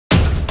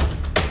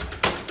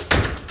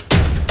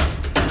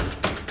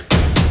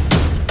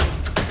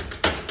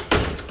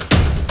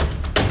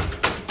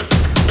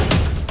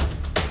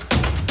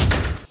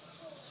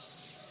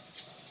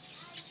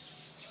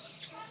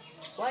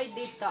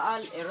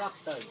Taal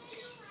erupted?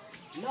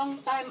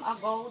 Long time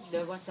ago,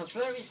 there was a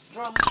very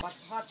strong but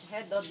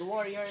hot-headed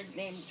warrior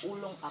named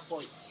Ulong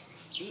Apoy.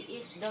 He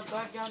is the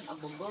guardian of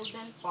a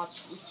golden pot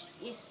which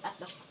is at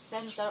the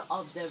center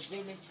of the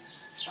village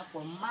of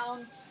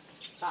Mount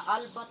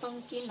Taal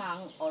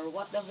Volcano, or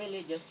what the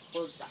villagers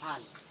call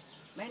Taal.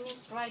 Many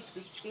tried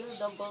to steal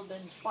the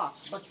golden pot,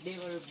 but they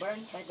were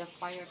burned by the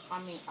fire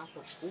coming out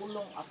of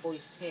Ulong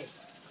Apoy's head.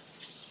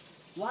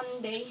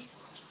 One day,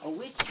 a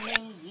witch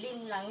named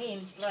Lin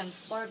Langin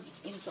transformed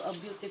into a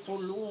beautiful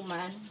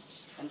woman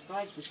and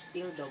tried to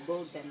steal the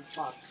golden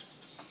pot.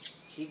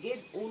 She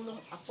gave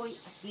Ulong Apoy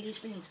a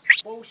sleeping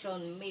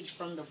potion made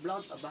from the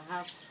blood of a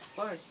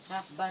half-horse,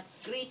 half-bat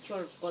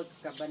creature called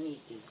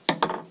Cabaniti.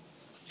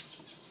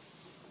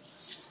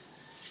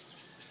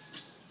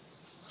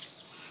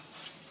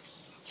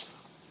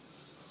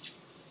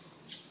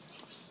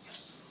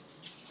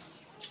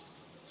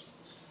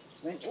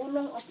 When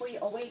Ulong Apoy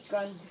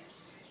awakened,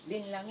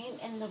 Lin Langin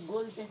and the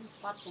golden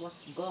pot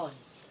was gone.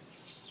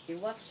 He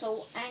was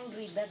so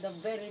angry that a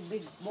very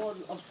big ball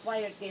of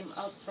fire came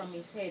out from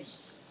his head.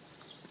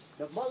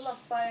 The ball of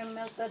fire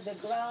melted the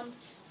ground,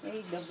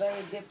 made a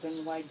very deep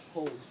and wide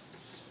hole.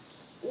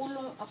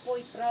 Ulong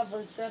Apoy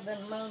traveled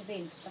 7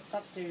 mountains to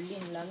capture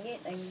Lin Langin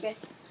and get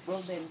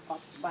golden pot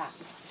back.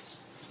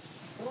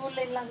 Threw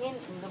Lin Langin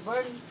in the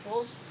burning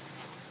hole,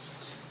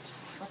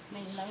 but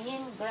Lin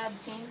Langin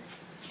grabbed him.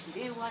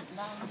 They went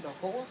down the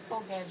hole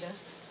together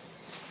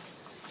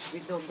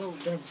with the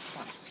golden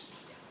pot.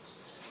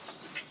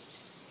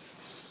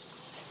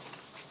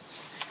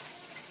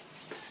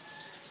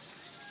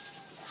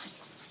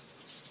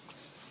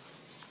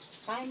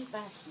 Time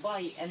passed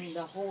by and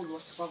the hole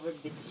was covered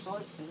with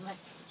salt and wet.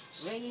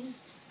 Rains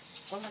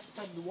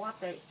collected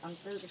water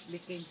until it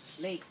became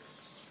lake.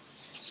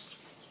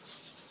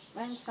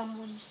 When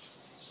someone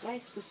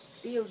tries to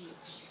steal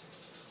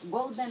the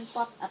golden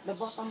pot at the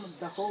bottom of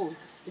the hole,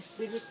 the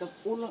spirit of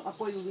Ulong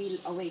Apoy will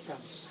awaken.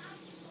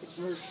 It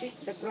will shake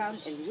the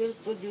ground and will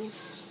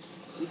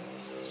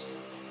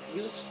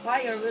use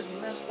fire with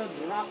melted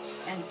rocks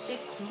and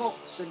thick smoke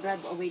to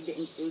drive away the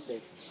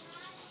intruders.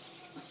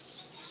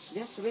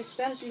 Just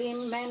recently,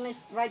 many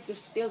tried to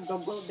steal the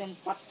golden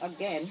pot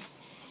again,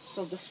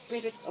 so the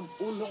spirit of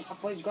Ulong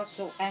Apoy got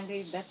so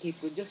angry that he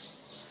produced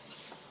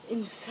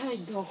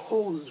inside the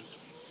hole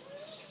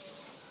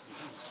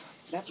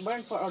that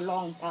burned for a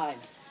long time.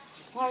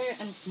 Fire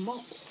and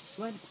smoke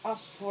went up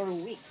for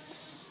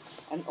weeks,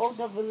 and all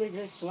the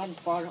villagers went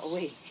far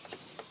away.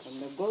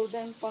 When the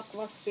golden pot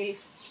was safe,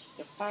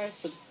 the fire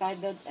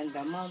subsided and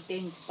the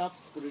mountain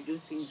stopped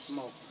producing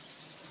smoke.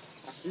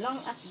 As long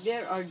as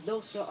there are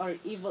those who are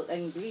evil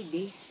and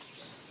greedy,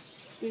 the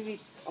spirit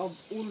of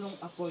Ulong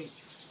Apoy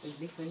will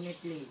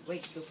definitely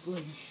wait to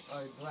punish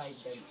or drive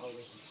them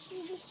away.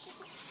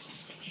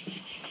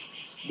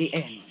 The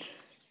end.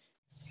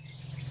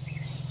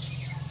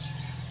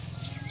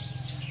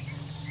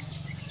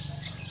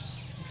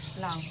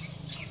 Lang.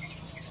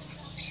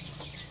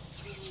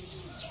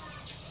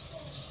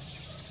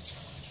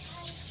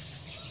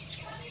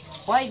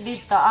 Why did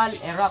Taal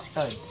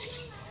erupted?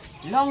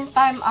 Long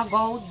time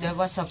ago, there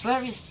was a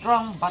very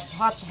strong but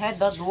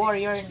hot-headed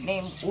warrior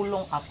named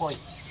Ulong Apoy.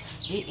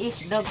 He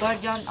is the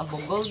guardian of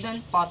a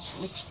golden pot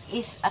which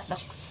is at the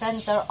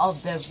center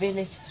of the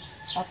village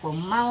of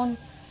Mount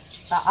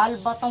Taal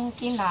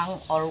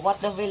Volcano, or what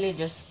the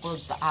villagers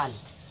call Taal.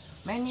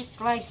 Many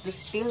tried to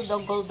steal the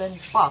golden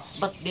pot,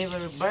 but they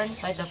were burned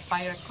by the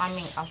fire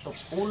coming out of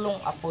Ulong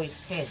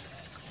Apoy's head.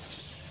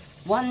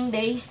 One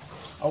day,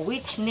 a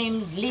witch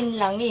named Lin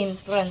Langin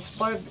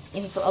transformed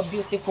into a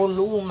beautiful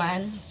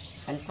woman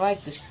and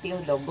tried to steal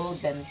the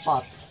golden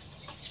pot.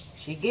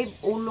 She gave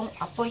Ulong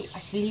Apoy a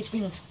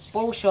sleeping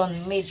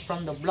potion made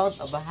from the blood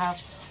of a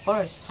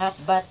half-horse,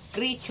 half-bat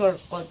creature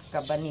called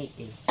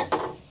Cabaniti.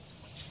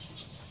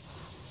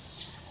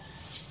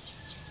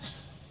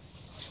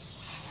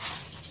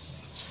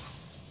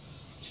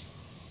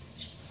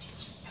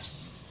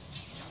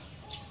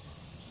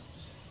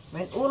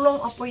 When Ulong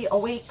Apoy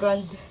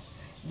awakened,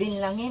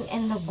 Lin Langin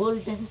and the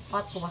golden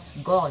pot was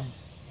gone.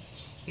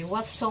 He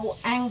was so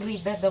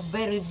angry that a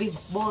very big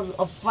ball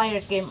of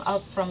fire came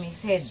out from his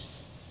head.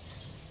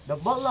 The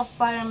ball of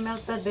fire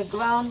melted the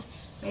ground,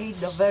 made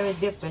a very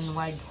deep and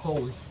wide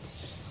hole.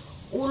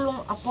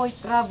 Ulong Apoy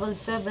traveled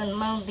 7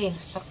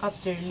 mountains to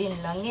capture Lin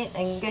Langin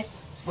and get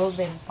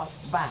golden pot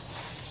back.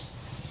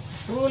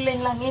 Threw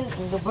Lin Langin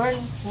in the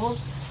burning hole,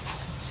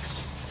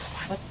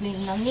 but Lin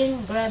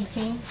Langin grabbed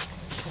him.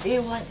 They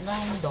went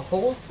down the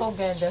hole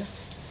together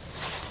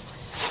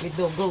with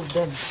the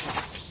golden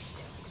pot.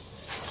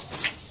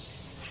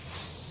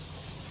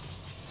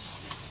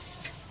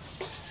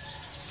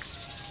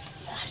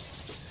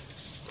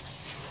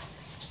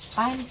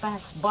 Time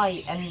passed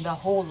by and the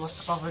hole was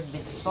covered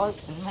with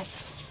salt and wet.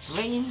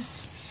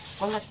 Rains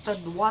collected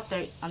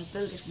water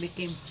until it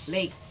became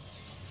lake.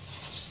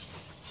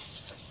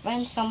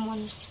 When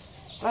someone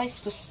tries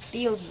to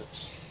steal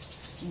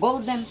the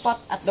golden pot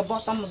at the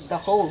bottom of the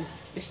hole,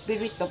 the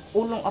spirit of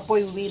Ulong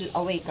Apoy will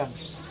awaken.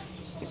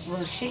 It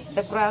will shake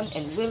the ground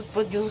and will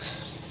produce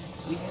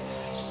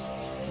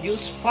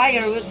use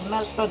fire with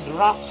melted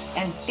rocks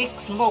and thick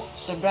smoke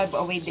to drive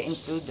away the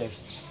intruders.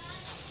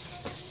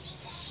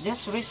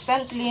 Just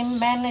recently,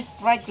 many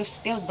tried to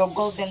steal the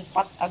golden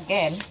pot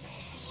again,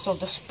 so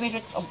the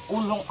spirit of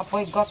Ulong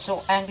Apoy got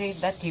so angry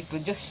that he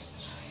produced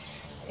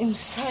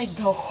inside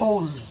the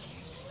hole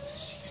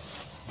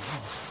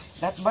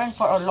that burned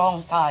for a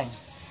long time.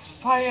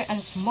 Fire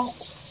and smoke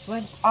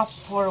went up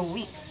for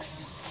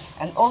weeks,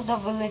 and all the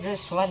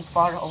villagers went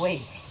far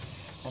away.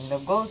 When the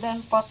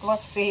golden pot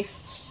was safe,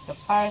 the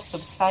fire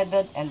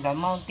subsided and the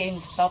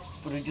mountain stopped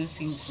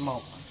producing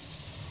smoke.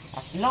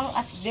 As long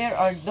as there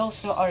are those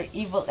who are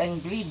evil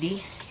and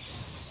greedy,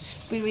 the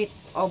spirit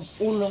of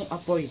Ulong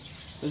Apoy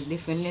will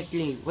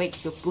definitely wait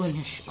to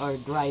punish or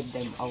drive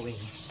them away.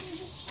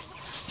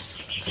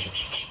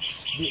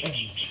 The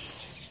end.